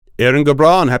Aaron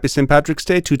Gabra, and Happy St. Patrick's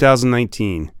Day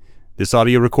 2019. This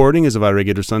audio recording is of our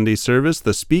regular Sunday service.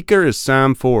 The speaker is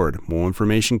Sam Ford. More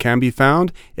information can be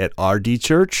found at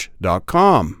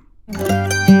rdchurch.com.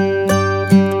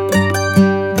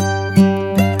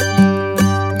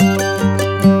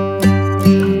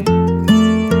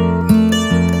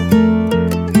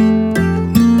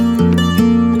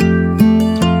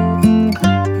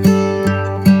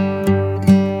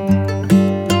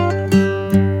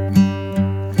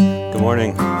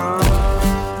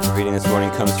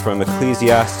 From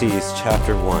Ecclesiastes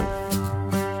chapter 1.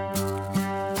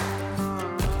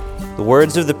 The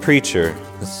words of the preacher,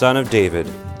 the son of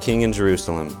David, king in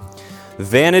Jerusalem.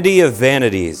 Vanity of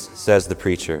vanities, says the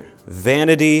preacher.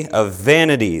 Vanity of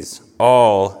vanities,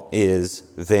 all is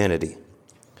vanity.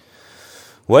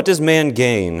 What does man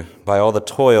gain by all the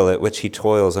toil at which he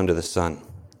toils under the sun?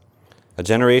 A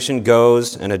generation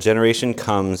goes and a generation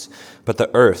comes, but the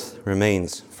earth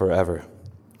remains forever.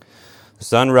 The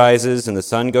sun rises and the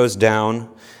sun goes down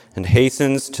and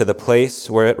hastens to the place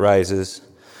where it rises.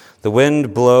 The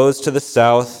wind blows to the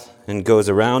south and goes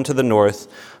around to the north.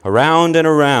 Around and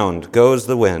around goes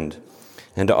the wind,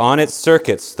 and on its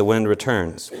circuits the wind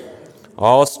returns.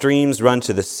 All streams run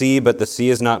to the sea, but the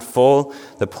sea is not full.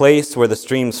 The place where the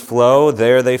streams flow,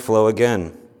 there they flow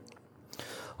again.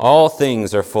 All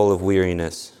things are full of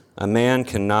weariness. A man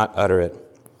cannot utter it.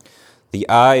 The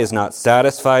eye is not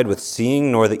satisfied with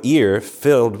seeing, nor the ear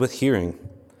filled with hearing.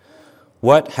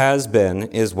 What has been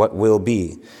is what will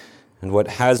be, and what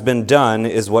has been done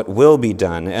is what will be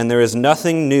done, and there is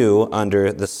nothing new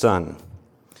under the sun.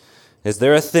 Is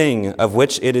there a thing of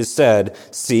which it is said,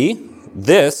 "See,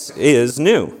 this is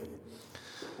new"?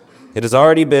 It has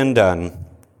already been done.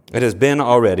 It has been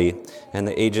already in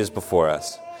the ages before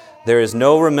us. There is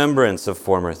no remembrance of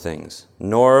former things,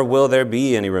 nor will there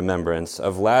be any remembrance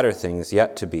of latter things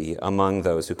yet to be among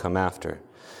those who come after.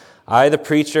 I, the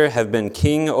preacher, have been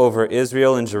king over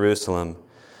Israel and Jerusalem,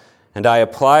 and I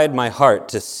applied my heart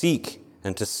to seek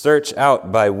and to search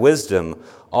out by wisdom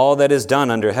all that is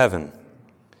done under heaven.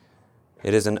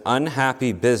 It is an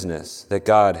unhappy business that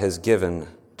God has given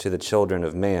to the children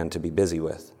of man to be busy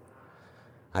with.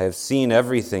 I have seen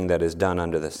everything that is done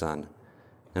under the sun,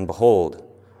 and behold,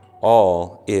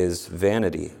 all is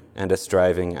vanity and a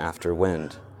striving after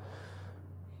wind.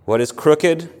 What is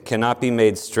crooked cannot be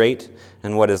made straight,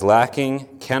 and what is lacking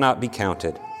cannot be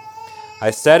counted. I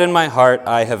said in my heart,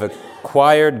 I have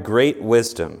acquired great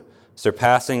wisdom,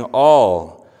 surpassing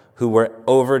all who were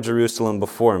over Jerusalem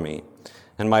before me.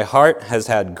 And my heart has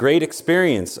had great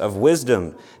experience of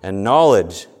wisdom and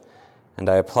knowledge. And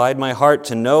I applied my heart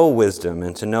to know wisdom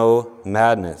and to know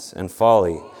madness and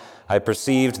folly. I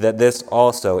perceived that this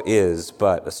also is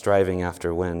but a striving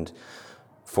after wind.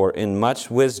 For in much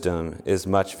wisdom is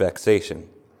much vexation,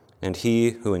 and he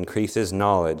who increases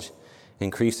knowledge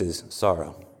increases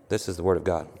sorrow. This is the word of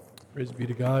God. Praise be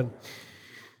to God.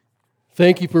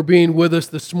 Thank you for being with us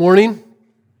this morning.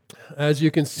 As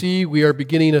you can see, we are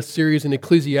beginning a series in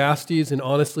Ecclesiastes, and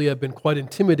honestly, I've been quite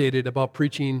intimidated about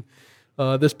preaching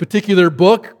this particular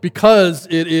book because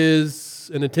it is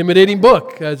an intimidating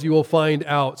book, as you will find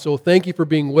out. So thank you for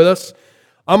being with us.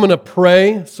 I'm going to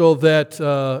pray so that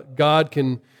God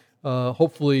can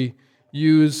hopefully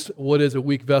use what is a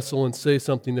weak vessel and say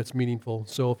something that's meaningful.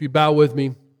 So if you bow with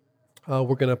me,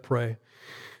 we're going to pray.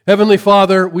 Heavenly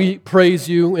Father, we praise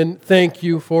you and thank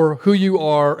you for who you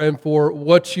are and for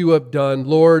what you have done.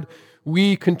 Lord,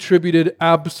 we contributed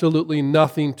absolutely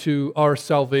nothing to our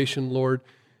salvation, Lord,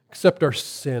 except our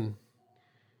sin.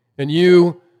 And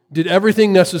you did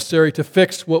everything necessary to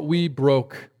fix what we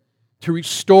broke, to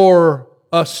restore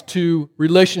us to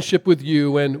relationship with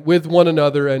you and with one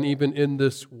another and even in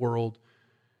this world.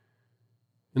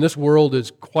 And this world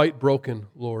is quite broken,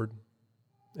 Lord.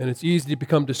 And it's easy to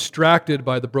become distracted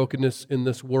by the brokenness in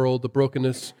this world, the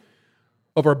brokenness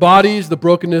of our bodies, the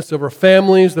brokenness of our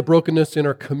families, the brokenness in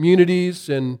our communities,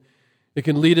 and it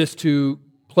can lead us to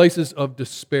places of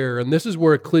despair. And this is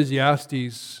where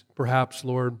Ecclesiastes, perhaps,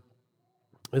 Lord,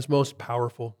 is most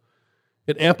powerful.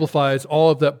 It amplifies all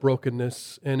of that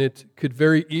brokenness, and it could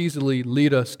very easily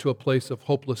lead us to a place of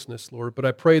hopelessness, Lord. But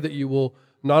I pray that you will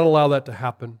not allow that to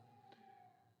happen.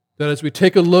 That as we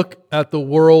take a look at the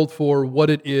world for what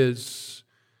it is,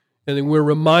 and then we're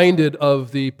reminded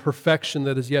of the perfection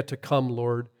that is yet to come,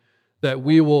 Lord, that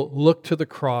we will look to the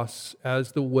cross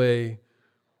as the way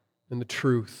and the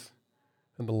truth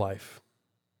and the life.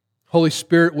 Holy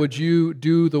Spirit, would you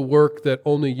do the work that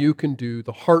only you can do,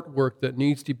 the heart work that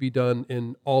needs to be done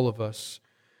in all of us.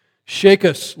 Shake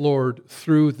us, Lord,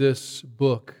 through this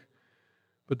book,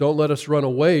 but don't let us run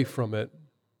away from it.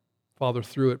 Father,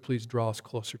 through it, please draw us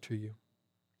closer to you.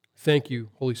 Thank you,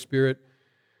 Holy Spirit,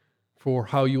 for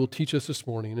how you will teach us this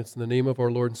morning. It's in the name of our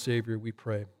Lord and Savior we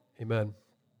pray. Amen.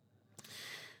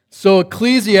 So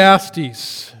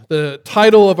Ecclesiastes, the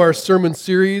title of our sermon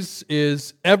series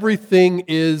is Everything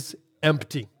is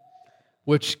Empty,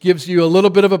 which gives you a little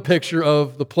bit of a picture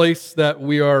of the place that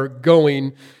we are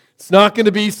going. It's not going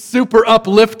to be super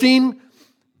uplifting,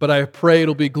 but I pray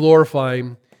it'll be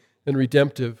glorifying and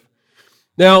redemptive.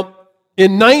 Now,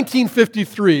 in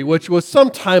 1953, which was some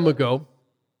time ago,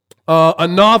 a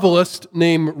novelist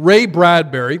named Ray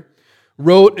Bradbury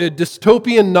wrote a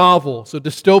dystopian novel. So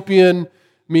dystopian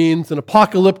means an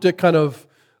apocalyptic kind of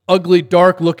ugly,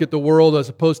 dark look at the world as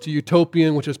opposed to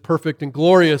utopian, which is perfect and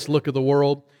glorious look at the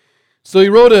world. So he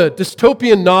wrote a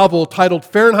dystopian novel titled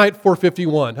Fahrenheit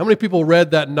 451. How many people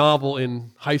read that novel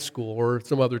in high school or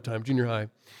some other time, junior high?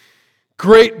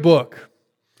 Great book.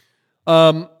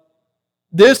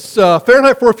 This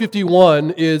Fahrenheit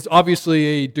 451 is obviously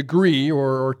a degree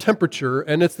or temperature,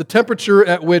 and it's the temperature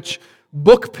at which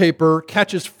book paper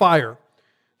catches fire.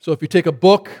 So if you take a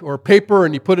book or paper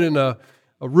and you put it in a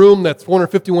room that's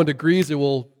 451 degrees, it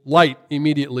will light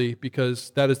immediately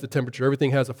because that is the temperature.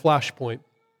 Everything has a flash point.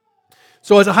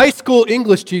 So as a high school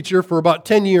English teacher for about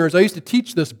 10 years, I used to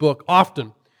teach this book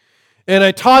often. And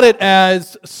I taught it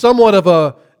as somewhat of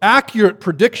an accurate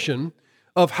prediction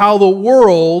of how the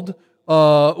world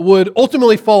would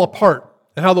ultimately fall apart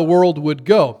and how the world would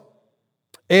go.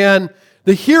 And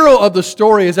the hero of the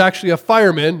story is actually a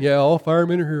fireman. Yeah, all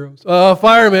firemen are heroes.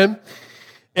 Fireman.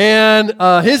 And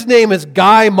his name is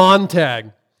Guy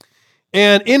Montag.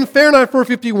 And in Fahrenheit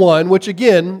 451, which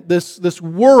again, this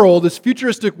world, this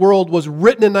futuristic world was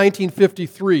written in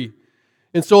 1953.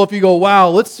 And so if you go, wow,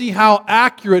 let's see how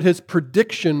accurate his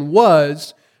prediction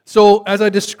was. So as I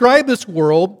describe this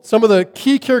world, some of the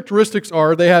key characteristics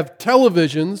are they have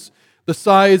televisions the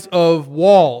size of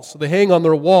walls. So they hang on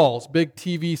their walls, big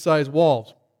TV-sized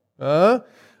walls.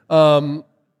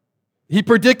 He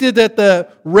predicted that the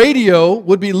radio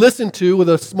would be listened to with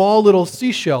a small little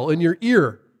seashell in your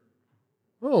ear.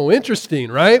 Oh,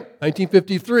 interesting, right?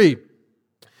 1953.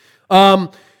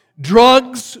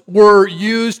 Drugs were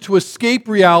used to escape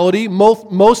reality.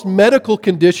 Most medical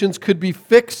conditions could be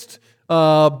fixed.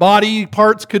 Body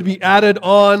parts could be added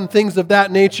on, things of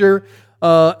that nature.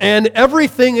 And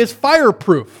everything is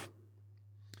fireproof.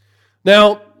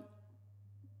 Now,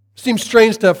 seems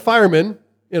strange to have firemen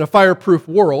in a fireproof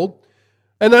world.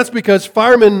 And that's because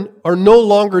firemen are no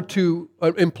longer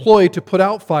employed to put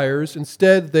out fires.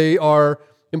 Instead, they are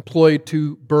employed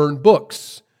to burn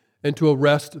books and to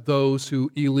arrest those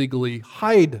who illegally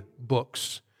hide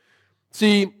books.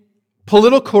 See,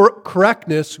 political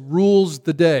correctness rules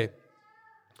the day,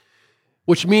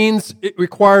 which means it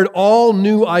required all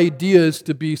new ideas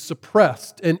to be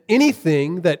suppressed, and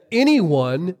anything that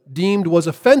anyone deemed was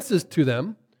offensive to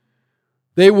them,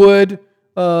 they would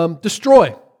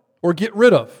destroy or get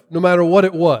rid of, no matter what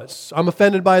it was. I'm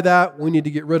offended by that, we need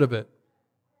to get rid of it.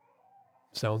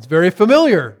 Sounds very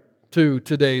familiar to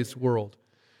today's world.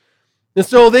 And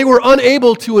so they were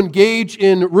unable to engage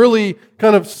in really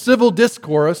kind of civil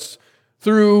discourse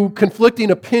through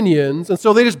conflicting opinions, and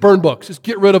so they just burned books. Just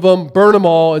get rid of them, burn them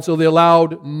all, and so they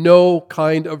allowed no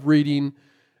kind of reading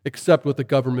except what the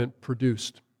government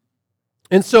produced.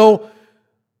 And so,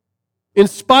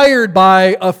 inspired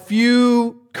by a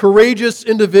few courageous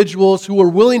individuals who were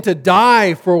willing to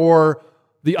die for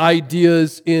the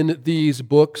ideas in these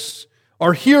books,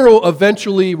 our hero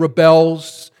eventually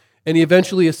rebels, and he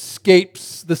eventually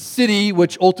escapes the city,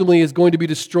 which ultimately is going to be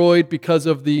destroyed because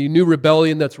of the new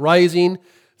rebellion that's rising.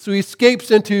 So he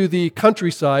escapes into the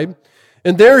countryside,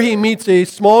 and there he meets a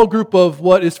small group of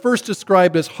what is first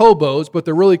described as hobos, but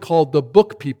they're really called the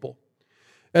book people.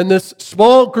 And this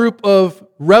small group of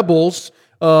rebels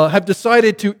have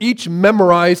decided to each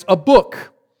memorize a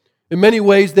book. In many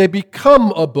ways, they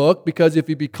become a book, because if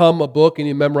you become a book and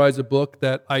you memorize a book,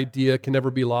 that idea can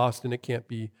never be lost and it can't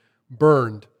be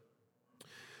burned.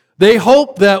 They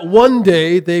hope that one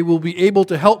day they will be able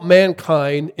to help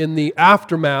mankind in the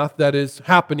aftermath that is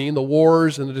happening, the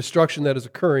wars and the destruction that is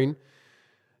occurring.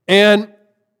 And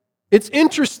it's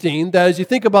interesting that as you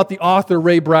think about the author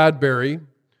Ray Bradbury,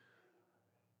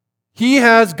 he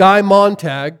has Guy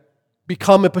Montag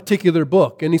become a particular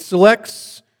book, and he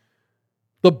selects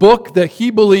the book that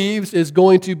he believes is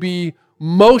going to be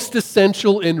most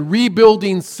essential in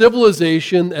rebuilding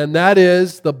civilization, and that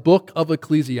is the book of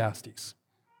Ecclesiastes.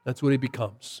 That's what he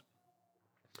becomes.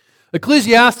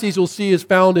 Ecclesiastes, we'll see, is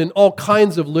found in all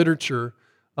kinds of literature.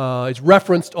 It's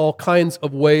referenced all kinds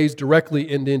of ways,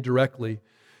 directly and indirectly.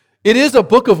 It is a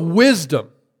book of wisdom,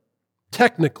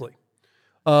 technically,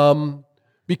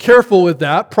 Be careful with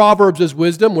that. Proverbs is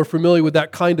wisdom. We're familiar with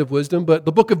that kind of wisdom. But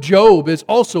the book of Job is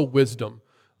also wisdom,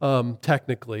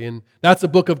 technically. And that's a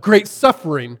book of great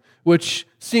suffering, which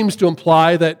seems to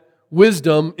imply that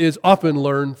wisdom is often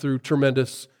learned through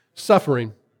tremendous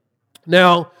suffering.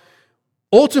 Now,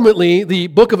 ultimately, the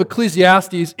book of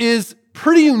Ecclesiastes is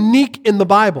pretty unique in the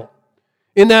Bible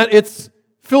in that it's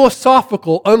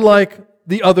philosophical, unlike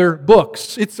the other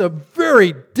books. It's a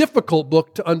very difficult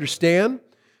book to understand.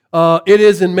 It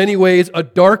is in many ways a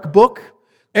dark book,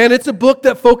 and it's a book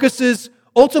that focuses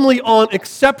ultimately on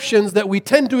exceptions that we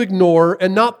tend to ignore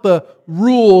and not the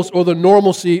rules or the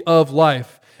normalcy of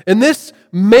life. And this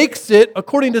makes it,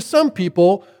 according to some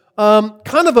people,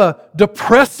 kind of a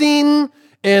depressing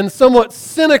and somewhat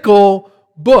cynical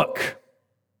book.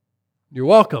 You're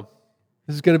welcome.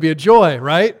 This is going to be a joy,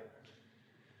 right?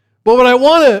 But what I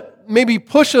want to maybe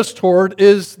push us toward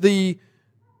is the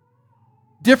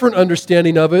different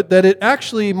understanding of it, that it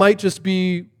actually might just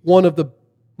be one of the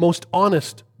most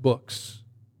honest books.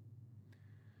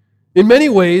 In many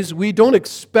ways, we don't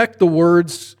expect the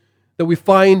words that we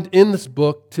find in this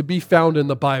book to be found in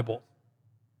the Bible.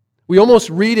 We almost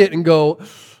read it and go,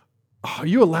 are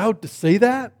you allowed to say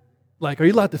that? Like, are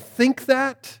you allowed to think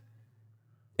that?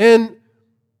 And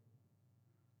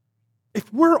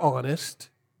if we're honest,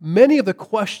 many of the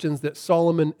questions that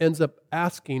Solomon ends up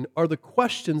asking are the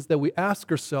questions that we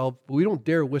ask ourselves, but we don't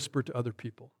dare whisper to other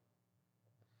people.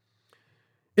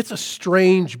 It's a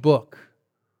strange book,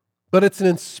 but it's an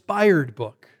inspired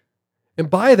book. And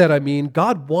by that I mean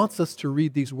God wants us to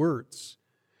read these words.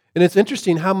 And it's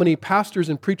interesting how many pastors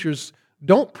and preachers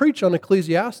don't preach on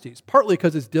Ecclesiastes, partly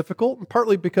because it's difficult and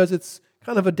partly because it's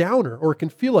kind of a downer, or it can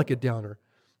feel like a downer,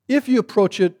 if you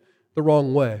approach it the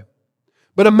wrong way.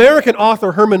 But American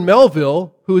author Herman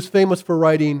Melville, who is famous for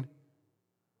writing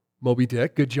Moby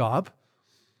Dick, good job,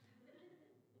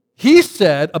 he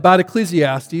said about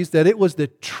Ecclesiastes that it was the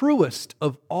truest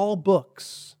of all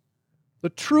books. The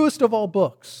truest of all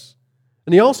books.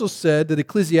 And he also said that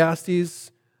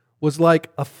Ecclesiastes was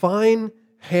like a fine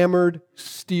hammered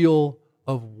steel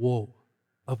of woe.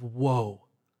 Of woe.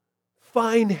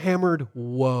 Fine hammered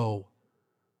woe.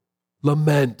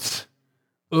 Lament.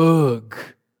 Ugh.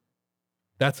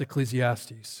 That's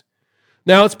Ecclesiastes.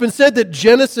 Now, it's been said that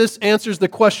Genesis answers the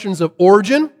questions of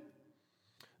origin,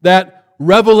 that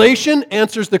Revelation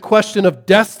answers the question of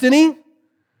destiny,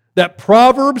 that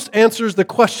Proverbs answers the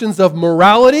questions of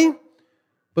morality,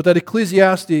 but that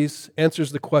Ecclesiastes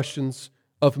answers the questions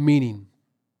of meaning.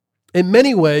 In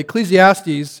many ways,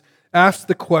 Ecclesiastes asks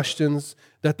the questions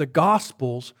that the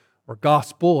Gospels, or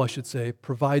gospel, I should say,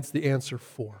 provides the answer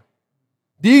for.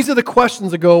 These are the questions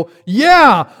that go,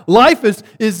 yeah, life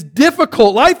is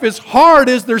difficult. Life is hard.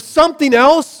 Is there something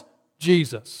else?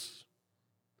 Jesus.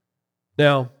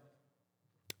 Now,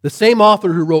 the same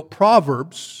author who wrote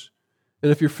Proverbs,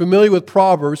 and if you're familiar with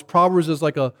Proverbs, Proverbs is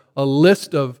like a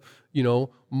list of,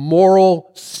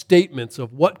 moral statements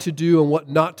of what to do and what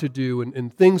not to do,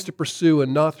 and things to pursue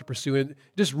and not to pursue. And it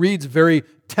just reads very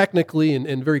technically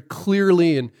and very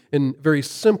clearly and very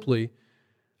simply.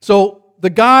 So, the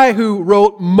guy who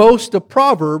wrote most of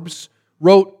Proverbs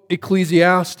wrote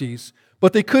Ecclesiastes,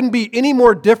 but they couldn't be any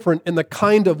more different in the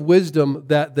kind of wisdom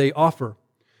that they offer.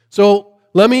 So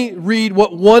let me read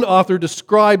what one author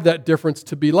described that difference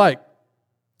to be like.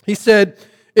 He said,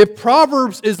 if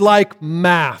Proverbs is like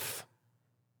math,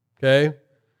 okay,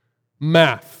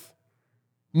 math,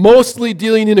 mostly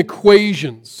dealing in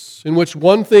equations in which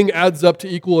one thing adds up to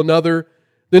equal another,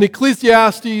 then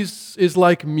Ecclesiastes is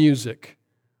like music,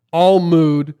 all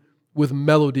mood with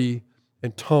melody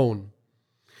and tone.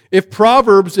 If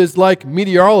Proverbs is like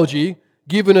meteorology,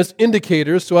 giving us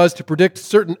indicators so as to predict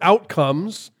certain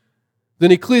outcomes, then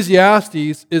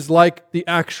Ecclesiastes is like the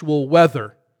actual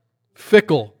weather,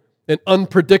 fickle and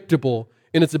unpredictable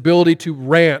in its ability to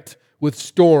rant with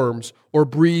storms or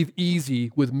breathe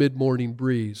easy with mid-morning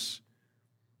breeze.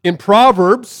 In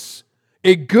Proverbs,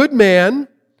 a good man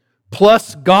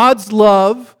plus God's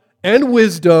love and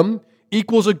wisdom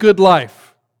equals a good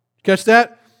life. Catch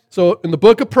that? So in the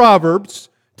book of Proverbs,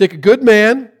 take a good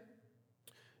man,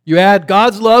 you add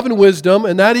God's love and wisdom,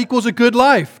 and that equals a good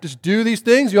life. Just do these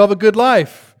things, you have a good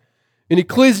life. In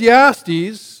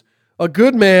Ecclesiastes, a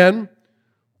good man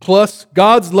plus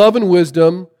God's love and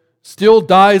wisdom still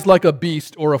dies like a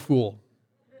beast or a fool.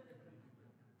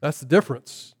 That's the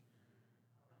difference.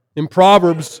 In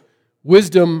Proverbs,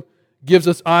 wisdom gives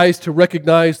us eyes to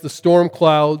recognize the storm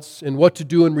clouds and what to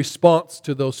do in response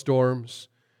to those storms.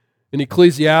 In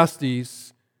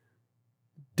Ecclesiastes,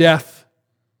 death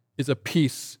is a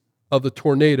piece of the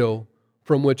tornado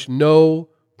from which no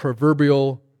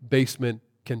proverbial basement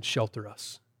can shelter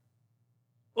us.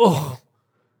 Oh,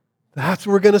 that's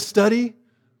what we're going to study?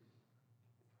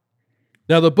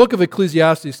 Now, the book of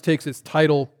Ecclesiastes takes its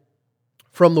title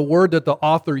from the word that the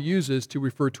author uses to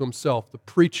refer to himself, the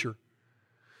preacher.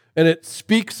 And it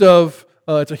speaks of,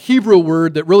 it's a Hebrew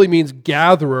word that really means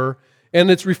gatherer,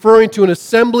 and it's referring to an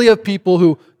assembly of people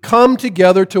who come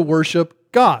together to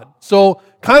worship God. So,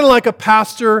 kind of like a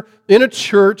pastor in a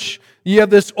church, you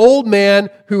have this old man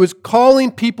who is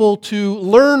calling people to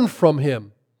learn from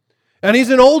him. And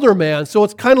he's an older man, so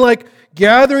it's kind of like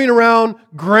gathering around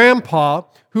grandpa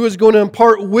who is going to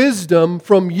impart wisdom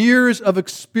from years of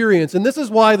experience. And this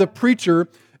is why the preacher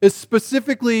is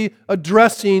specifically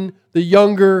addressing the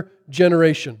younger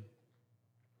generation.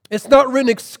 It's not written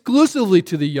exclusively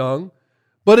to the young,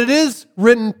 but it is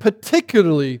written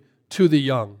particularly to the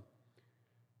young.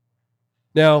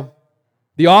 Now,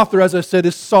 the author, as I said,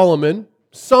 is Solomon.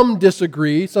 Some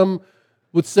disagree. Some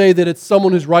would say that it's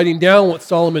someone who's writing down what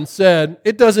Solomon said.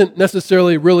 It doesn't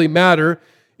necessarily really matter.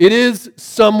 It is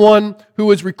someone who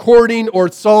is recording,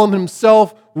 or Solomon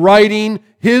himself writing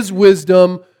his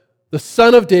wisdom, the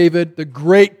son of David, the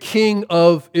great king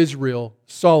of Israel,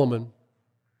 Solomon.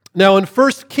 Now, in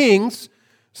 1 Kings,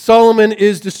 Solomon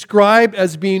is described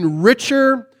as being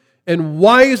richer and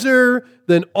wiser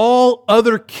than all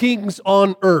other kings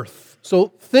on earth. So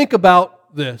think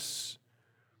about this.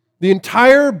 The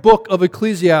entire book of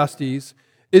Ecclesiastes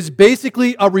is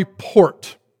basically a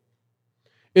report.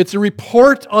 It's a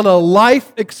report on a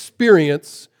life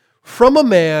experience from a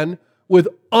man with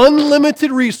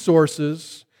unlimited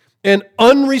resources and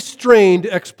unrestrained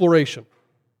exploration.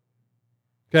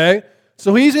 Okay?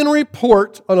 So he's in a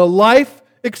report on a life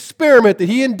experiment that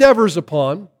he endeavors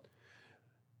upon.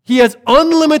 He has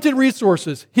unlimited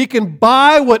resources. He can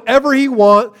buy whatever he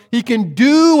wants. He can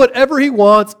do whatever he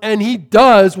wants, and he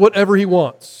does whatever he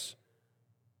wants.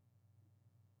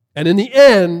 And in the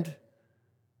end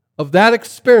of that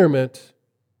experiment,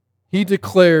 he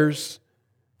declares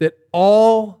that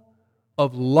all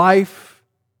of life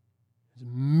is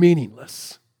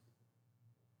meaningless.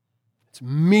 It's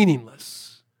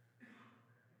meaningless.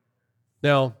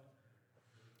 Now,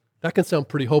 that can sound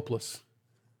pretty hopeless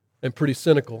and pretty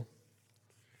cynical.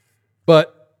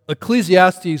 But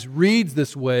Ecclesiastes reads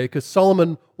this way because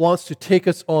Solomon wants to take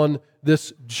us on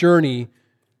this journey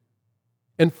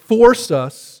and force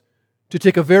us to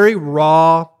take a very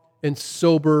raw and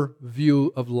sober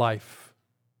view of life.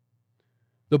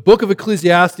 The book of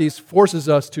Ecclesiastes forces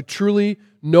us to truly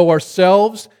know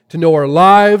ourselves, to know our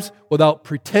lives without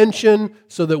pretension,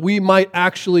 so that we might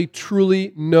actually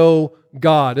truly know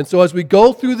God. And so as we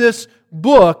go through this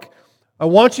book, I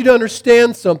want you to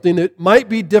understand something that might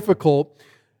be difficult.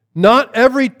 Not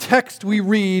every text we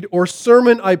read or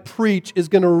sermon I preach is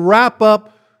going to wrap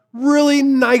up really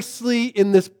nicely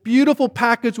in this beautiful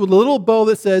package with a little bow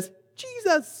that says,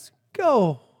 Jesus,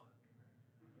 go.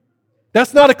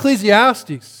 That's not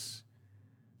Ecclesiastes.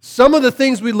 Some of the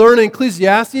things we learn in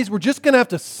Ecclesiastes, we're just going to have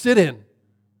to sit in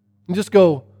and just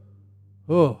go,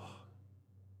 oh,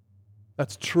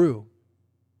 that's true.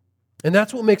 And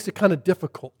that's what makes it kind of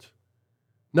difficult.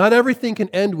 Not everything can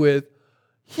end with,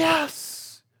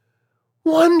 yes,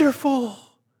 wonderful.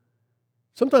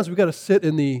 Sometimes we've got to sit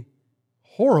in the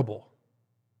horrible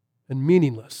and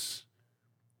meaningless.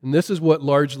 And this is what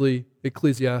largely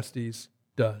Ecclesiastes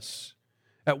does.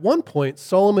 At one point,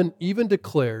 Solomon even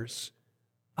declares,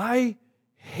 I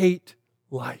hate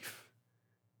life.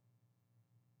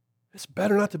 It's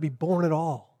better not to be born at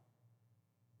all.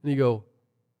 And you go,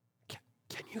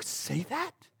 can you say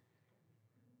that?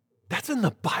 That's in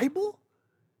the Bible?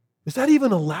 Is that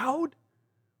even allowed?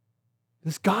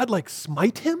 Does God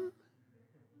smite him?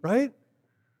 Right?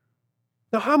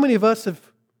 Now, how many of us have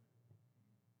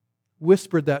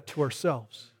whispered that to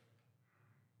ourselves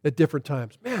at different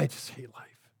times? Man, I just hate life.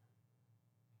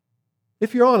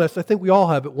 If you're honest, I think we all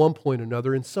have at one point or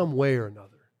another, in some way or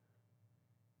another.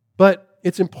 But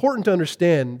it's important to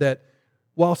understand that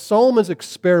while Solomon's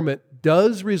experiment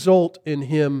does result in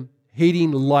him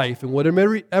hating life and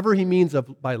whatever he means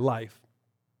by life,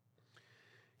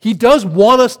 he does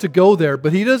want us to go there,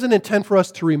 but he doesn't intend for us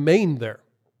to remain there.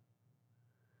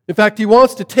 In fact, he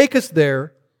wants to take us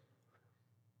there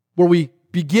where we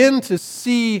begin to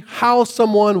see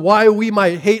why we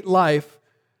might hate life,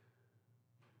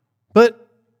 but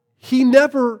he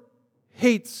never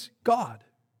hates God.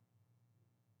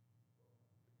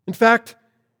 In fact,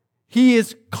 he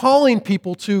is calling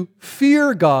people to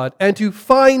fear God and to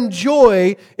find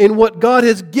joy in what God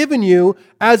has given you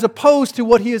as opposed to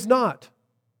what He is not.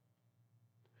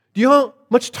 Do you know how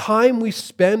much time we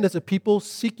spend as a people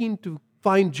seeking to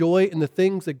find joy in the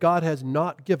things that God has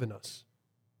not given us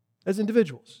as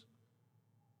individuals?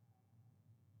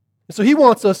 And so he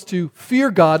wants us to fear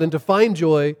God and to find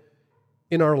joy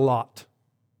in our lot.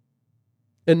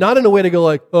 And not in a way to go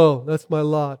like, oh, that's my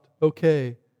lot,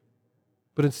 okay.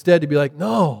 But instead to be like,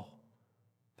 no,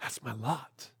 that's my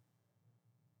lot.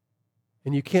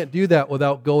 And you can't do that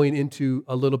without going into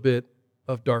a little bit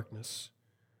of darkness.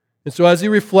 And so as he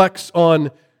reflects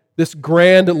on this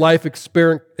grand life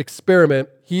experiment,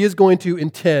 he is going to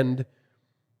intend,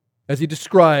 as he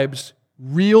describes,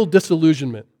 real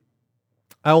disillusionment.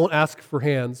 I won't ask for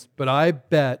hands, but I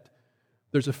bet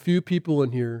there's a few people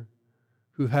in here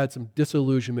who had some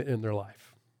disillusionment in their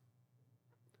life,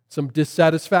 some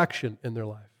dissatisfaction in their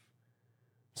life,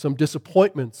 some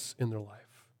disappointments in their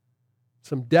life,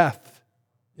 some death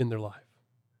in their life.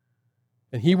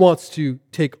 And he wants to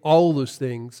take all of those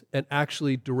things and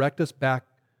actually direct us back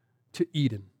to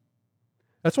Eden.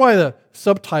 That's why the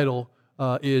subtitle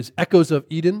is Echoes of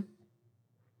Eden.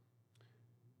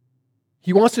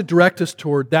 He wants to direct us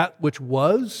toward that which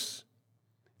was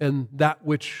and that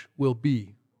which will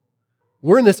be.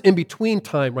 We're in this in-between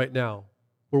time right now,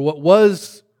 where what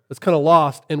was is kind of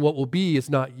lost and what will be is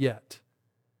not yet.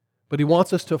 But he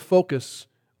wants us to focus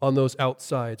on those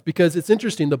outsides. Because it's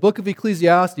interesting, the book of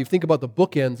Ecclesiastes, you think about the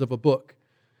bookends of a book.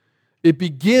 It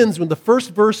begins when the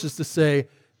first verse is to say,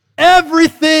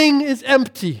 everything is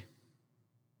empty.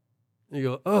 And you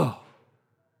go, oh.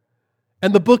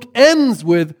 And the book ends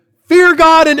with, fear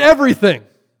God in everything.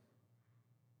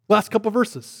 Last couple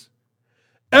verses.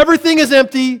 Everything is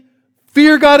empty.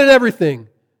 Fear God in everything.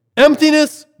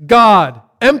 Emptiness, God.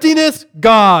 Emptiness,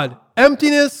 God.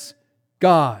 Emptiness,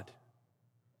 God.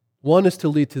 One is to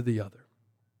lead to the other.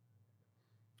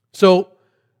 So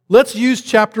let's use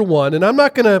chapter 1. And I'm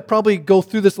not going to probably go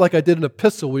through this like I did an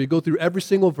epistle, where you go through every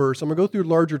single verse. I'm going to go through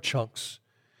larger chunks.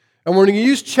 And we're going to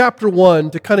use chapter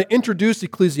 1 to kind of introduce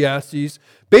Ecclesiastes,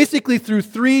 basically through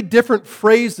 3 different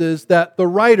phrases that the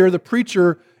writer, the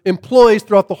preacher, employs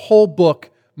throughout the whole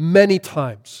book many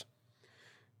times.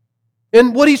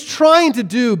 And what he's trying to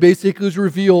do, basically, is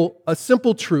reveal a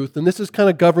simple truth, and this is kind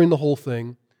of governing the whole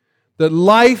thing, that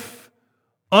life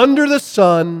under the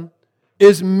sun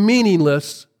is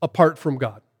meaningless apart from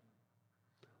God.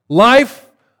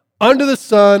 Life under the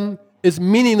sun is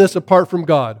meaningless apart from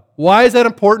God. Why is that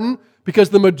important?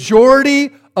 Because the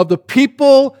majority of the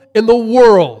people in the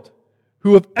world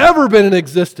who have ever been in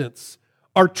existence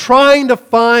are trying to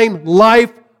find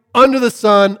life under the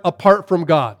sun apart from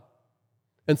God.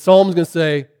 And Psalm's going to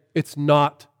say, it's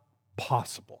not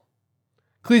possible.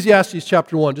 Ecclesiastes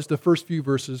chapter 1, just the first few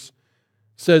verses,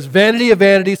 says, vanity of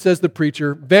vanity, says the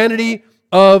preacher, vanity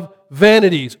of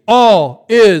vanities. All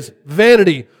is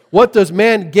vanity. What does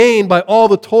man gain by all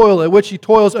the toil at which he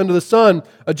toils under the sun?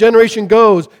 A generation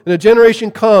goes and a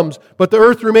generation comes, but the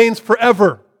earth remains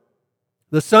forever.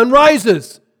 The sun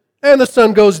rises and the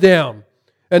sun goes down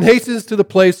and hastens to the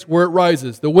place where it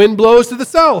rises. The wind blows to the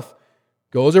south,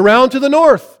 goes around to the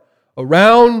north,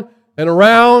 around and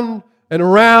around and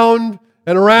around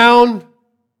and around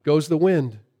goes the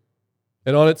wind.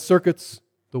 And on its circuits,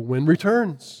 the wind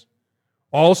returns.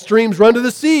 All streams run to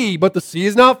the sea, but the sea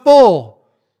is not full.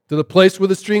 To the place where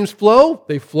the streams flow,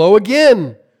 they flow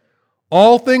again.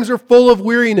 All things are full of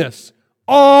weariness.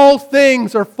 All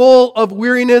things are full of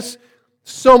weariness,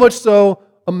 so much so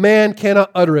a man cannot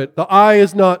utter it. The eye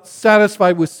is not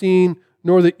satisfied with seeing,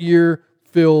 nor the ear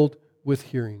filled with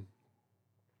hearing.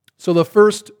 So the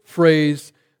first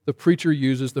phrase the preacher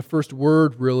uses, the first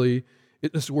word really,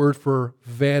 is this word for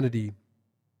vanity,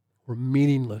 or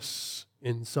meaningless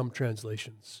in some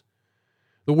translations.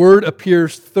 The word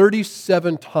appears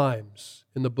 37 times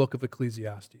in the book of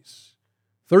Ecclesiastes.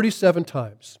 37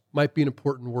 times might be an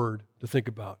important word to think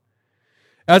about.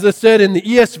 As I said, in the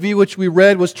ESV, which we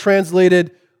read, was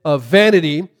translated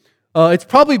vanity. It's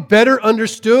probably better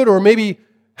understood, or maybe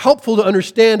helpful to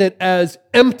understand it, as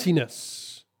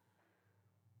emptiness.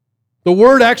 The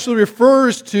word actually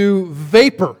refers to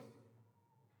vapor.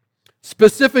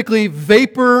 Specifically,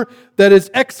 vapor that is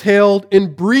exhaled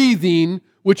in breathing,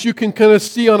 which you can kind of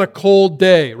see on a cold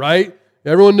day, right?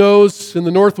 Everyone knows in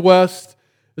the Northwest,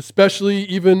 especially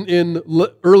even in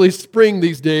early spring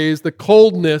these days, the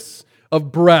coldness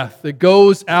of breath. It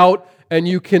goes out and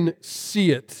you can see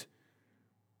it.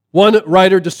 One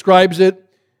writer describes it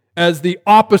as the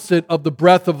opposite of the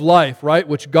breath of life, right?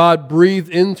 Which God breathed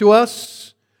into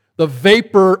us. The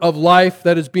vapor of life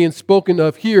that is being spoken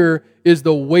of here is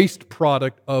the waste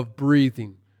product of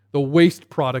breathing. The waste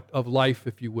product of life,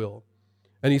 if you will.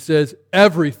 And he says,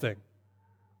 everything,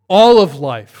 all of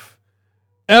life,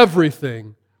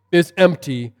 everything is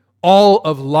empty. All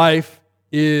of life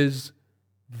is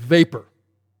vapor.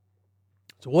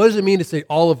 So what does it mean to say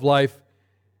all of life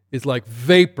is like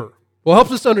vapor? Well, it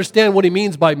helps us understand what he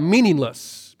means by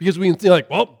meaningless, because we can think like,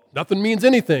 well, nothing means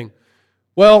anything.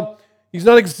 Well, he's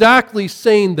not exactly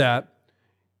saying that.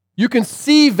 You can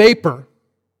see vapor,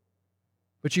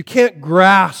 but you can't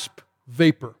grasp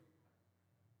vapor.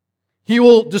 He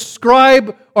will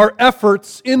describe our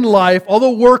efforts in life, all the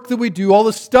work that we do, all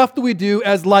the stuff that we do,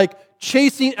 as like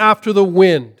chasing after the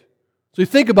wind. So you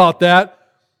think about that,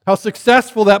 how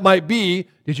successful that might be.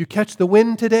 Did you catch the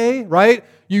wind today, right?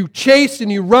 You chase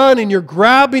and you run and you're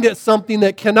grabbing at something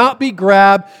that cannot be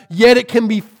grabbed, yet it can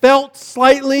be felt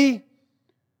slightly.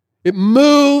 It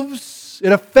moves,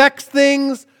 it affects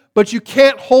things, but you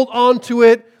can't hold on to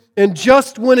it, and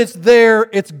just when it's there,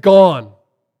 it's gone.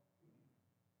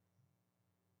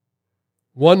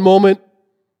 One moment,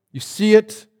 you see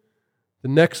it. The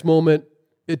next moment,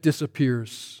 it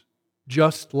disappears.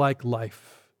 Just like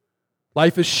life.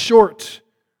 Life is short.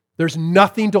 There's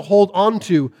nothing to hold on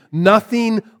to.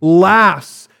 Nothing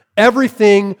lasts.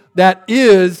 Everything that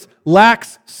is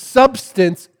lacks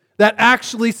substance that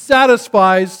actually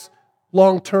satisfies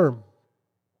long term.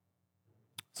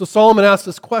 So Solomon asks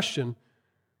this question: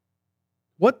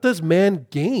 what does man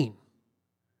gain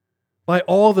by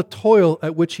all the toil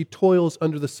at which he toils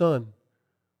under the sun?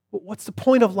 What's the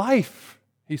point of life,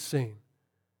 he's saying?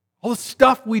 All the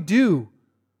stuff we do.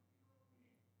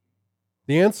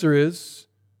 The answer is,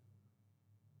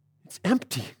 it's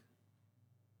empty.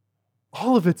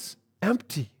 All of it's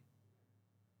empty.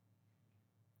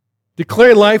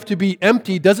 Declaring life to be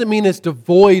empty doesn't mean it's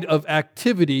devoid of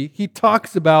activity. He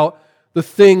talks about the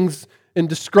things in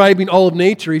describing all of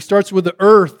nature. He starts with the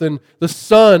earth and the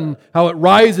sun, how it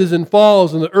rises and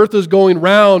falls, and the earth is going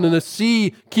round, and the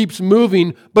sea keeps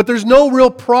moving, but there's no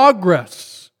real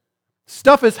progress.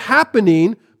 Stuff is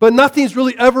happening, but nothing's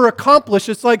really ever accomplished.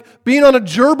 It's like being on a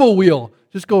gerbil wheel.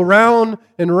 Just go round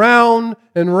and round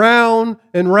and round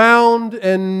and round,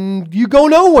 and you go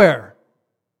nowhere.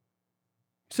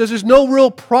 He says there's no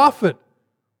real profit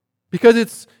because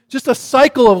it's just a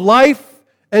cycle of life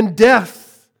and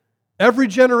death every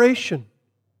generation.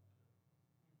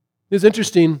 It's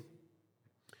interesting.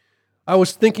 I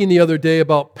was thinking the other day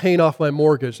about paying off my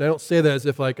mortgage. I don't say that as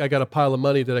if like I got a pile of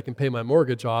money that I can pay my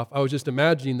mortgage off. I was just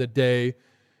imagining the day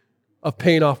of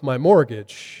paying off my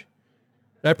mortgage.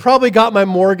 And I probably got my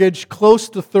mortgage close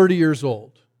to 30 years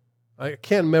old. I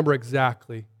can't remember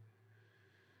exactly.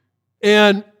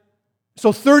 And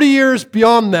so 30 years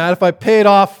beyond that, if I pay it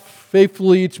off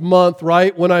faithfully each month,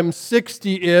 right, when I'm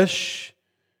 60-ish,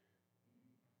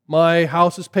 my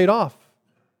house is paid off.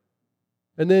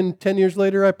 And then 10 years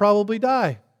later, I probably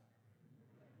die.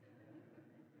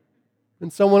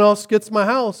 And someone else gets my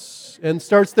house and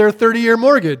starts their 30-year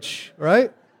mortgage,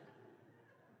 right?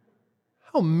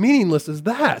 How meaningless is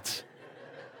that?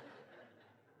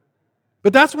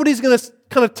 But that's what he's going to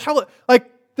kind of tell it.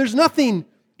 Like, there's nothing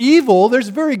evil. There's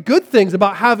very good things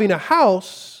about having a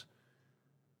house.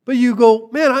 But you go,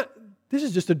 man, this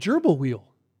is just a gerbil wheel.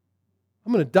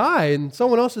 I'm going to die, and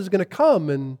someone else is going to come,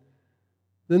 and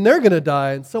then they're going to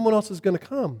die, and someone else is going to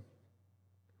come.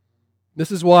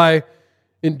 This is why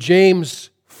in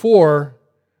James 4,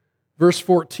 verse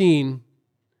 14,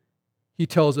 he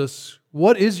tells us,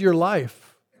 what is your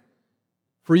life?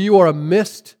 For you are a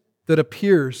mist that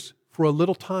appears for a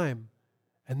little time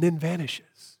and then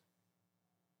vanishes.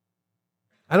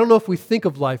 I don't know if we think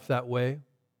of life that way.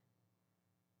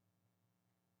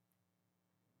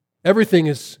 Everything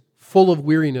is full of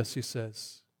weariness, he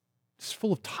says. It's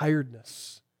full of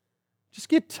tiredness. Just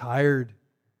get tired.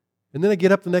 And then I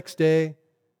get up the next day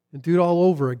and do it all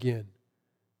over again.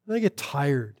 Then I get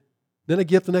tired. Then I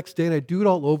get up the next day and I do it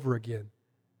all over again.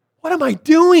 What am I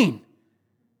doing?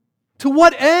 To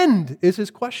what end is his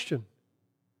question.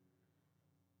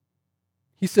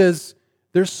 He says,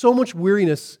 there's so much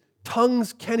weariness,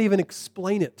 tongues can't even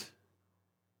explain it.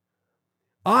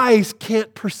 Eyes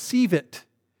can't perceive it.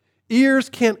 Ears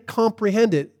can't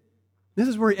comprehend it. This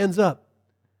is where he ends up.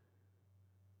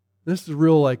 This is a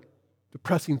real,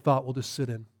 depressing thought we'll just sit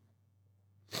in.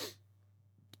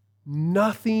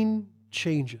 Nothing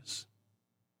changes,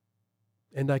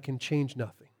 and I can change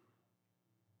nothing.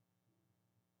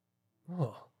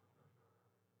 Oh.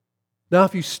 Now,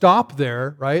 if you stop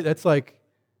there, right, that's like,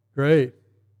 great.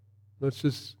 Let's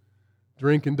just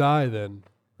drink and die then,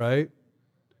 right?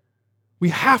 We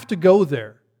have to go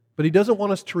there, but he doesn't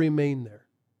want us to remain there.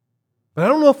 But I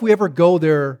don't know if we ever go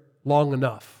there long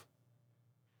enough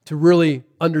to really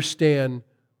understand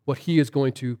what he is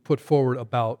going to put forward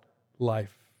about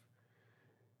life.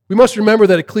 We must remember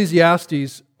that Ecclesiastes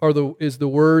is the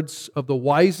words of the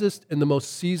wisest and the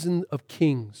most seasoned of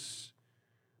kings,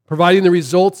 providing the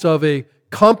results of a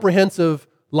comprehensive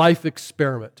life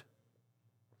experiment.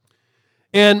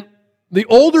 And the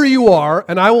older you are,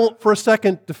 and I won't for a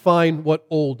second define what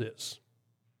old is,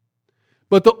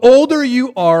 but the older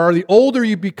you are, the older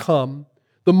you become,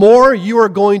 the more you are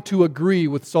going to agree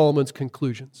with Solomon's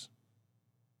conclusions.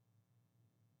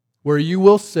 Where you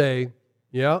will say,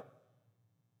 yeah,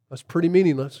 that's pretty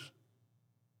meaningless.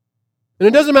 And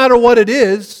it doesn't matter what it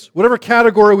is, whatever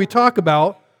category we talk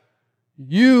about,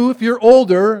 if you're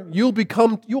older, you'll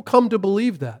come to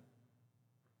believe that.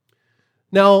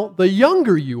 Now, the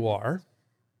younger you are,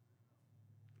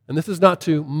 and this is not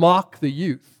to mock the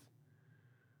youth,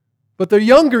 but the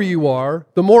younger you are,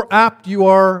 the more apt you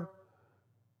are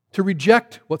to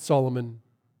reject what Solomon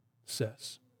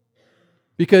says.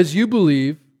 Because you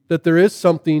believe that there is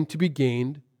something to be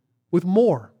gained with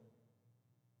more.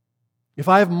 If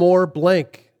I have more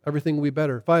blank, everything will be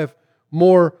better. If I have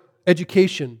more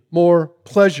education, more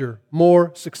pleasure,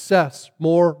 more success,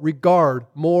 more regard,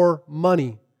 more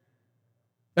money.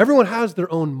 Everyone has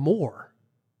their own more.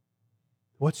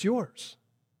 What's yours?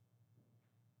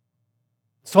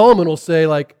 Solomon will say,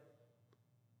 like,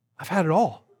 I've had it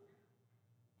all.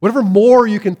 Whatever more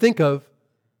you can think of,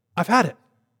 I've had it.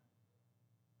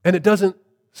 And it doesn't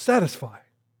satisfy.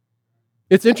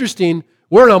 It's interesting,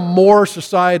 we're in a more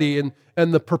society,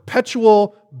 and the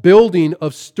perpetual building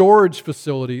of storage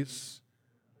facilities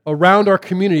around our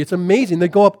community, it's amazing. They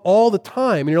go up all the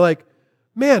time. And you're like,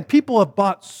 man, people have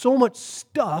bought so much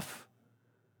stuff.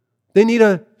 They need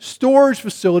a storage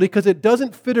facility because it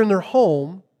doesn't fit in their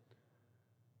home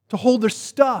to hold their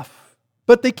stuff.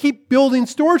 But they keep building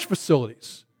storage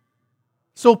facilities.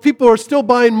 So people are still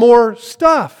buying more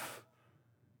stuff.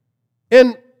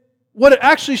 And what it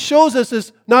actually shows us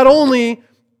is not only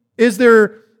is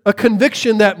there a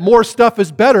conviction that more stuff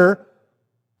is better,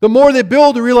 the more they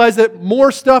build, they realize that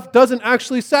more stuff doesn't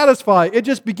actually satisfy. It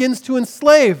just begins to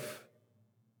enslave.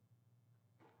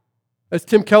 As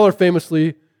Tim Keller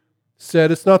famously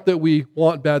said, it's not that we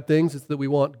want bad things, it's that we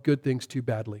want good things too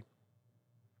badly.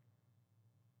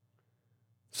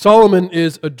 Solomon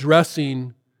is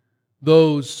addressing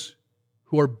those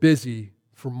who are busy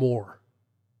for more.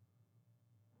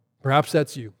 Perhaps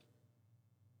that's you.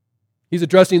 He's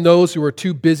addressing those who are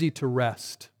too busy to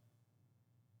rest.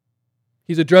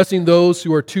 He's addressing those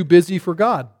who are too busy for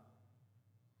God.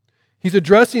 He's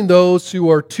addressing those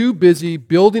who are too busy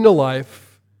building a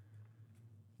life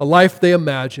they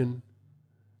imagine,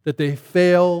 that they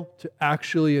fail to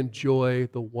actually enjoy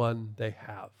the one they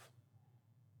have.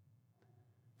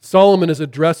 Solomon is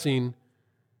addressing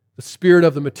the spirit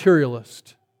of the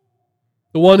materialist,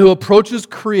 the one who approaches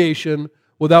creation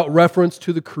without reference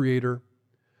to the Creator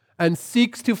and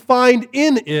seeks to find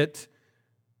in it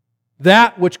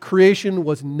that which creation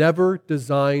was never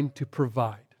designed to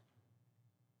provide.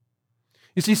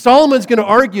 You see, Solomon's going to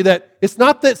argue that it's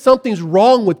not that something's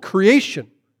wrong with creation.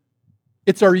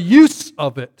 It's our use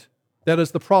of it that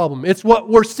is the problem. It's what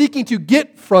we're seeking to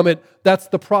get from it that's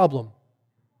the problem.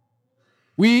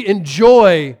 We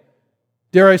enjoy,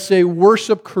 dare I say,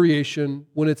 worship creation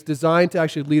when it's designed to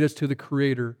actually lead us to the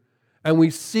Creator. And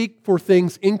we seek for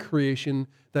things in creation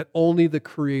that only the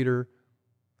Creator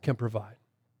can provide.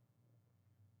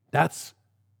 That's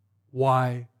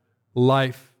why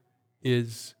life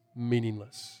is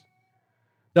meaningless.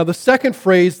 Now, the second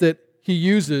phrase that he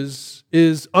uses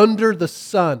is under the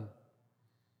sun.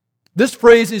 This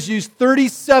phrase is used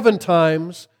 37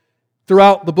 times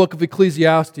throughout the book of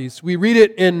Ecclesiastes. We read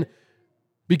it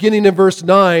beginning in verse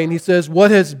 9. He says,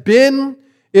 "What has been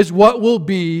is what will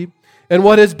be, and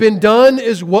what has been done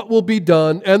is what will be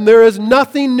done, and there is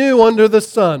nothing new under the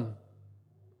sun.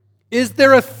 Is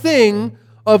there a thing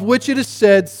of which it is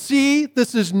said, 'See,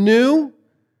 this is new'?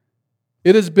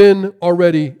 It has been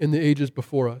already in the ages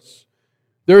before us.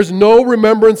 There is no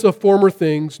remembrance of former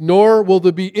things, nor will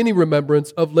there be any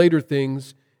remembrance of later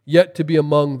things yet to be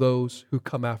among those who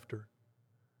come after."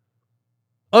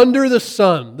 Under the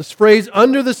sun, this phrase,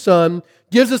 under the sun,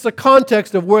 gives us a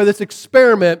context of where this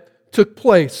experiment took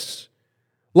place.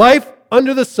 Life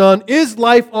under the sun is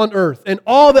life on earth, and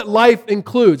all that life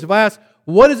includes. If I ask,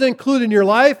 what does it include in your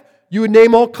life? You would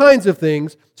name all kinds of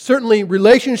things. Certainly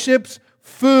relationships,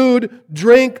 food,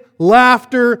 drink,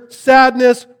 laughter,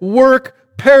 sadness, work,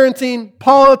 parenting,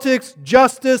 politics,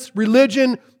 justice,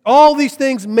 religion. All these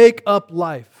things make up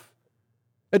life.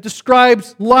 It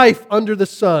describes life under the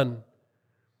sun.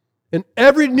 And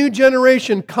every new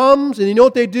generation comes, and you know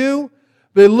what they do?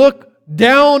 They look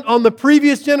down on the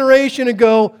previous generation and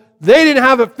go, they didn't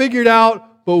have it figured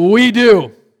out, but we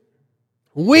do.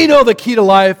 We know the key to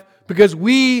life because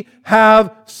we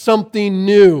have something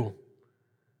new.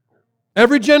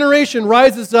 Every generation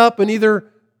rises up and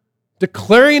either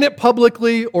declaring it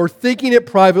publicly or thinking it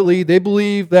privately. They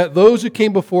believe that those who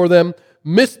came before them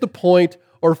missed the point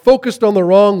or focused on the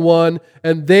wrong one,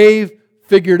 and they've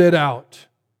figured it out.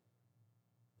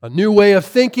 A new way of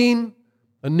thinking,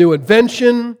 a new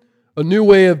invention, a new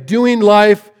way of doing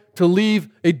life to leave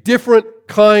a different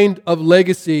kind of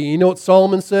legacy. You know what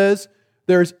Solomon says?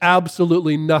 There's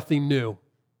absolutely nothing new.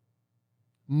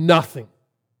 Nothing.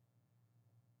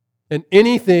 And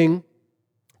anything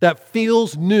that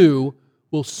feels new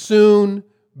will soon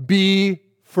be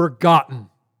forgotten.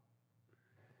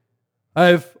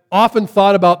 I've often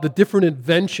thought about the different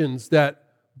inventions that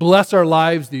bless our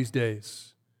lives these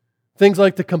days. Things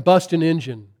like the combustion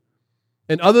engine.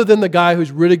 And other than the guy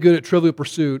who's really good at Trivial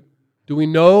Pursuit, do we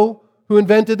know who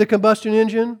invented the combustion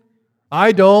engine?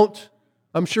 I don't.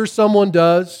 I'm sure someone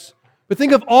does. But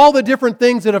think of all the different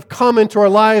things that have come into our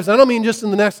lives. I don't mean just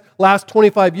in the last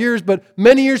 25 years, but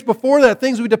many years before that,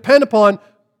 things we depend upon.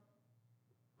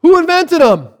 Who invented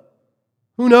them?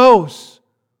 Who knows?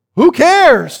 Who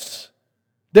cares?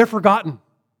 They're forgotten.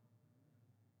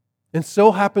 And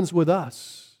so happens with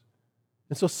us.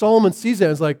 And so Solomon sees that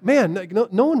and is like, man,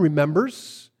 no one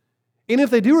remembers. And if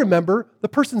they do remember, the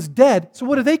person's dead, so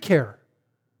what do they care?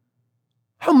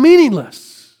 How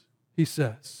meaningless, he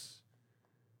says.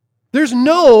 There's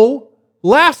no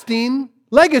lasting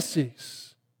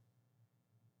legacies.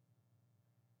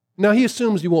 Now, he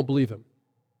assumes you won't believe him.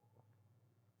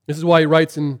 This is why he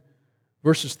writes in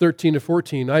verses 13 to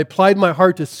 14, I applied my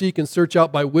heart to seek and search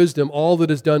out by wisdom all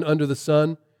that is done under the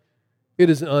sun. It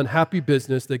is an unhappy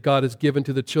business that God has given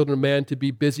to the children of man to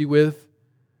be busy with.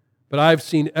 But I have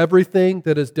seen everything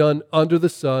that is done under the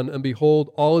sun, and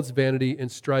behold, all its vanity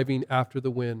and striving after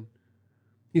the wind.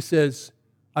 He says,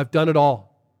 I've done it all.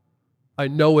 I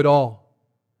know it all.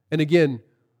 And again,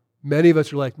 many of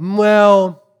us are like,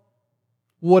 well,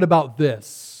 what about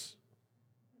this?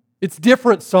 It's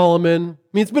different, Solomon. I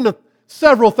mean, it's been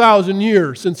several thousand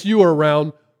years since you were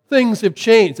around. Things have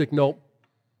changed. Like, nope.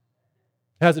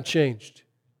 It hasn't changed.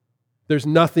 There's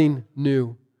nothing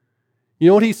new. You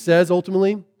know what he says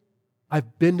ultimately?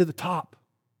 I've been to the top.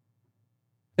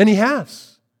 And he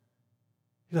has.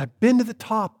 I've been to the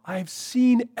top. I've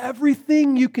seen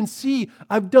everything you can see.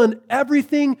 I've done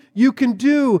everything you can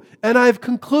do. And I've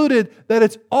concluded that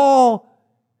it's all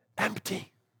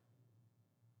empty.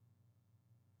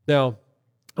 Now,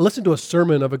 I listened to a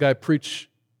sermon of a guy preach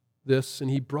this, and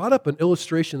he brought up an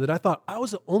illustration that I thought I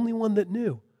was the only one that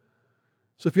knew.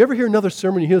 So if you ever hear another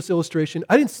sermon, you hear this illustration,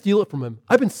 I didn't steal it from him.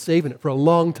 I've been saving it for a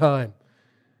long time.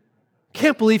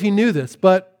 Can't believe he knew this,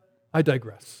 but I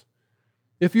digress.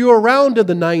 If you were around in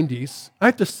the 90s, I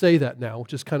have to say that now,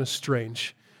 which is kind of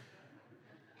strange.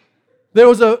 There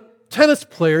was a tennis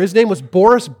player, his name was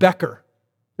Boris Becker.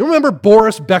 You remember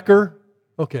Boris Becker?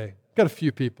 Okay, got a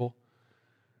few people.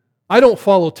 I don't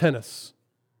follow tennis,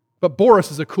 but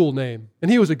Boris is a cool name, and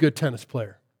he was a good tennis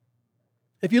player.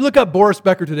 If you look up Boris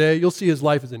Becker today, you'll see his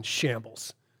life is in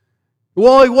shambles.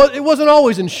 Well, it wasn't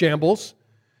always in shambles.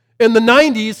 In the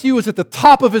 90s, he was at the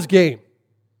top of his game.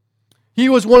 He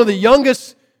was one of the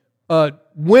youngest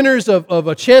winners of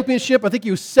a championship. I think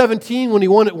he was 17 when he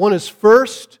won his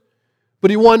first,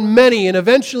 but he won many. And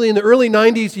eventually, in the early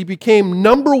 90s, he became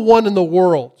number one in the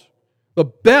world, the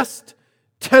best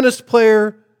tennis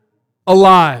player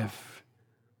alive.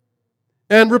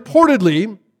 And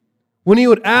reportedly, when he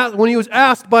was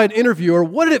asked by an interviewer,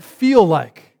 what did it feel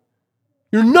like?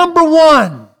 You're number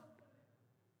one.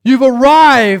 You've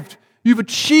arrived. You've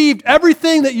achieved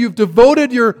everything that you've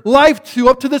devoted your life to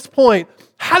up to this point.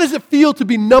 How does it feel to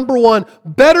be number one,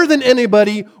 better than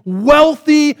anybody,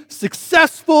 wealthy,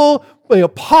 successful,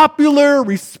 popular,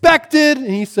 respected?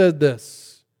 And he said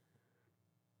this.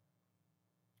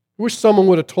 I wish someone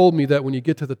would have told me that when you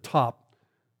get to the top,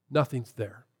 nothing's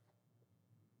there.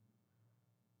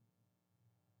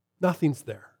 Nothing's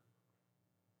there.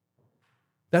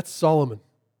 That's Solomon.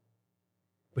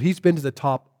 But he's been to the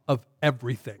top of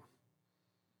everything.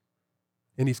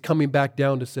 And he's coming back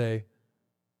down to say,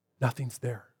 nothing's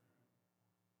there.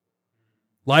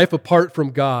 Life apart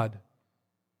from God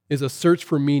is a search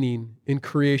for meaning in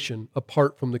creation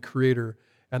apart from the Creator.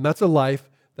 And that's a life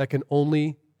that can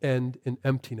only end in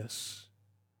emptiness.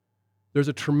 There's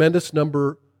a tremendous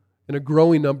number and a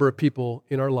growing number of people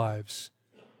in our lives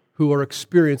who are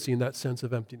experiencing that sense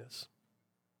of emptiness.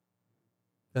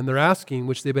 And they're asking,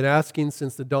 which they've been asking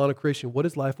since the dawn of creation, what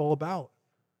is life all about?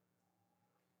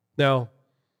 Now,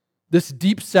 this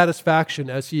deep satisfaction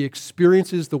as he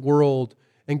experiences the world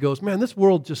and goes, man, this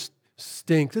world just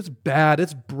stinks. It's bad.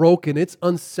 It's broken. It's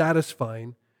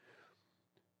unsatisfying.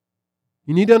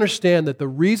 You need to understand that the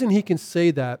reason he can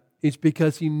say that It's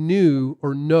because he knew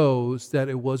or knows that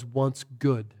it was once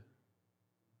good.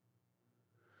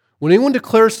 When anyone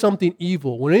declares something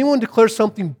evil, when anyone declares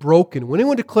something broken, when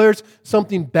anyone declares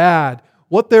something bad,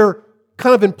 what they're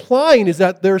kind of implying is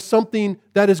that there's something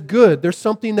that is good. There's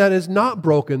something that is not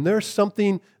broken. There's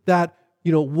something that,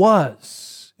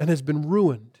 was and has been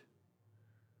ruined.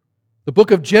 The book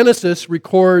of Genesis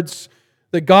records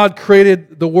that God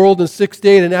created the world in 6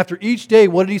 days, and after each day,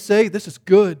 what did he say? This is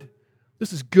good.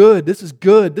 This is good. This is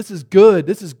good. This is good.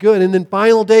 This is good. And then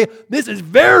final day, this is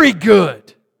very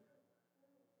good.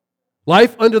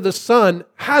 Life under the sun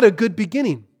had a good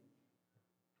beginning.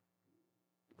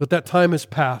 But that time has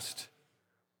passed.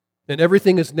 And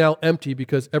everything is now empty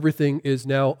because everything is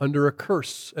now under a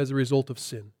curse as a result of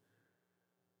sin.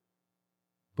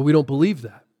 But we don't believe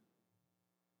that.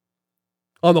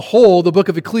 On the whole, the book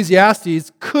of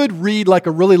Ecclesiastes could read like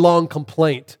a really long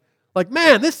complaint. Like,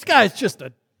 man, this guy's just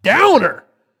a downer.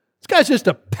 This guy's just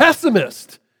a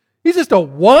pessimist. He's just a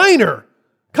whiner.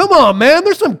 Come on, man,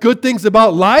 there's some good things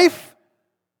about life.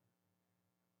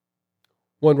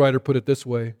 One writer put it this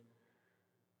way: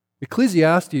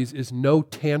 Ecclesiastes is no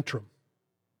tantrum.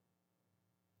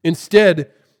 Instead,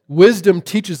 wisdom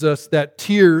teaches us that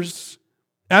tears,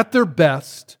 at their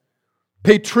best,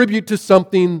 pay tribute to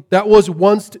something that was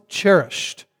once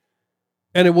cherished,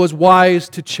 and it was wise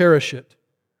to cherish it.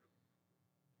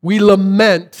 We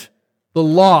lament the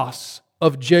loss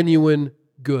of genuine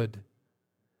good,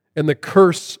 and the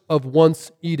curse of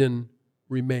once Eden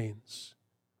remains.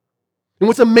 And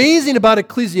what's amazing about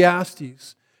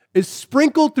Ecclesiastes is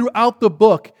sprinkled throughout the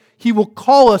book, he will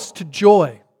call us to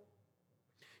joy.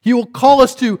 He will call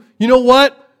us to, you know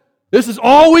what? This is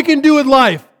all we can do in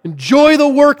life. Enjoy the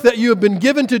work that you have been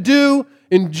given to do.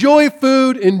 Enjoy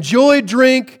food. Enjoy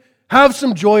drink. Have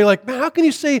some joy. Like, man, how can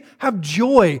you say have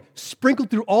joy sprinkled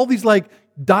through all these like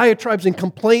diatribes and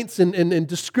complaints and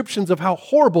descriptions of how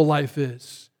horrible life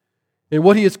is? And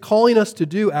what he is calling us to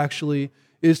do, actually,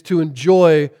 is to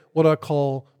enjoy what I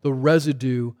call the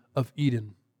residue of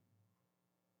Eden.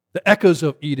 The echoes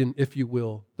of Eden, if you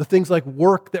will. The things like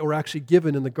work that were actually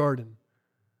given in the garden.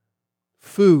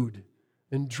 Food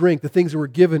and drink, the things that were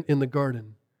given in the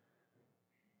garden.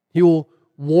 He will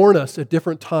warn us at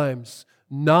different times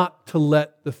not to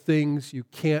let the things you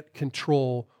can't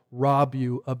control rob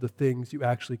you of the things you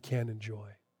actually can enjoy.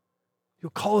 He'll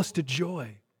call us to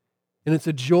joy. And it's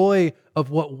a joy of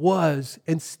what was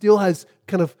and still has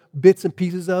kind of bits and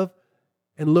pieces of,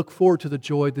 and look forward to the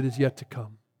joy that is yet to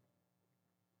come.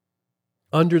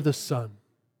 Under the sun.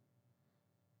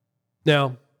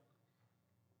 Now,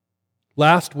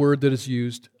 last word that is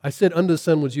used, I said under the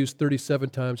sun was used 37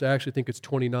 times. I actually think it's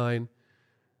 29.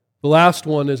 The last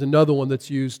one is another one that's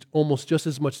used almost just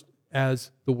as much as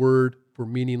the word for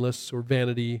meaningless or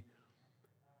vanity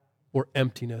or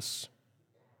emptiness.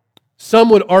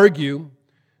 Some would argue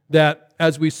that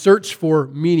as we search for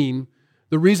meaning,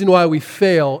 the reason why we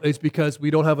fail is because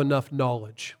we don't have enough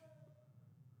knowledge.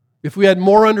 If we had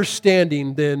more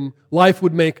understanding, then life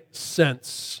would make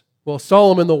sense. Well,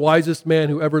 Solomon, the wisest man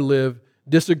who ever lived,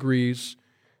 disagrees.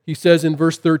 He says in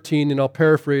verse 13, and I'll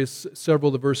paraphrase several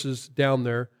of the verses down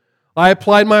there, I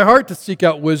applied my heart to seek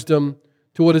out wisdom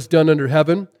to what is done under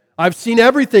heaven. I've seen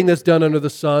everything that's done under the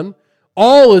sun.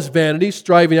 All is vanity,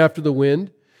 striving after the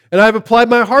wind. And I've applied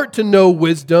my heart to know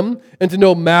wisdom and to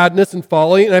know madness and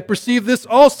folly. And I perceive this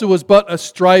also as but a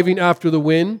striving after the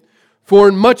wind. For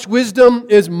in much wisdom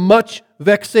is much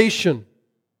vexation.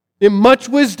 In much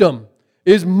wisdom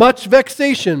is much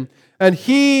vexation. And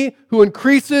he who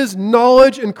increases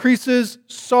knowledge increases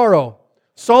sorrow.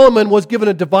 Solomon was given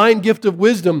a divine gift of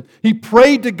wisdom. He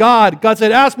prayed to God. God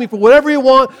said, ask me for whatever you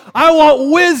want. I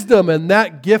want wisdom. And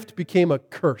that gift became a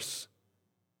curse.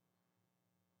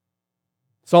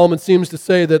 Solomon seems to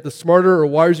say that the smarter or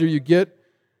wiser you get,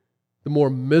 the more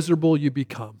miserable you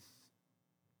become.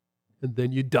 And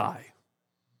then you die.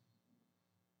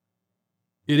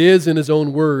 It is, in his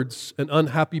own words, an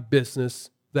unhappy business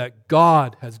that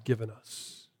God has given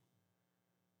us.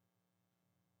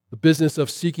 The business of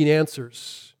seeking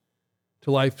answers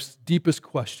to life's deepest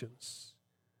questions.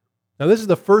 Now, this is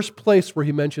the first place where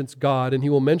he mentions God, and he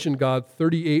will mention God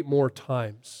 38 more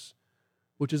times,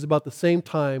 which is about the same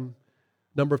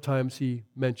number of times he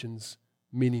mentions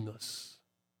meaningless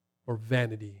or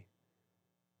vanity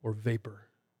or vapor.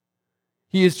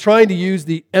 He is trying to use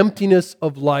the emptiness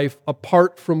of life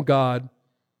apart from God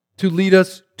to lead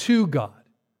us to God.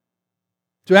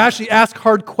 To actually ask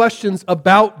hard questions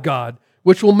about God,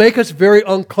 which will make us very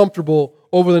uncomfortable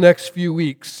over the next few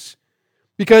weeks.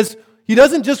 Because He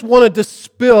doesn't just want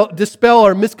to dispel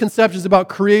our misconceptions about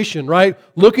creation, right?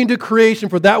 Looking to creation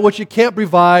for that which it can't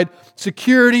provide,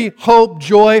 security, hope,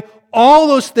 joy, all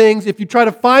those things, if you try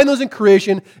to find those in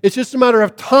creation, it's just a matter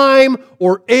of time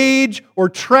or age or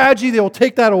tragedy that will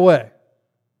take that away.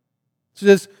 So it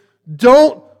says,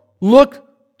 don't look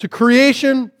to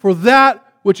creation for that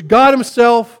which God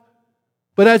Himself,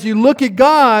 but as you look at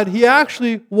God, He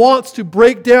actually wants to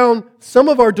break down some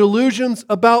of our delusions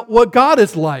about what God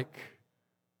is like.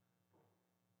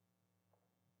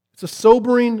 It's a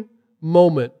sobering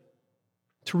moment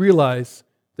to realize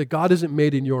that God isn't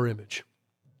made in your image.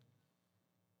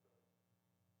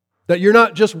 That you're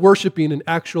not just worshiping an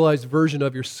actualized version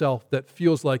of yourself that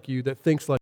feels like you, that thinks like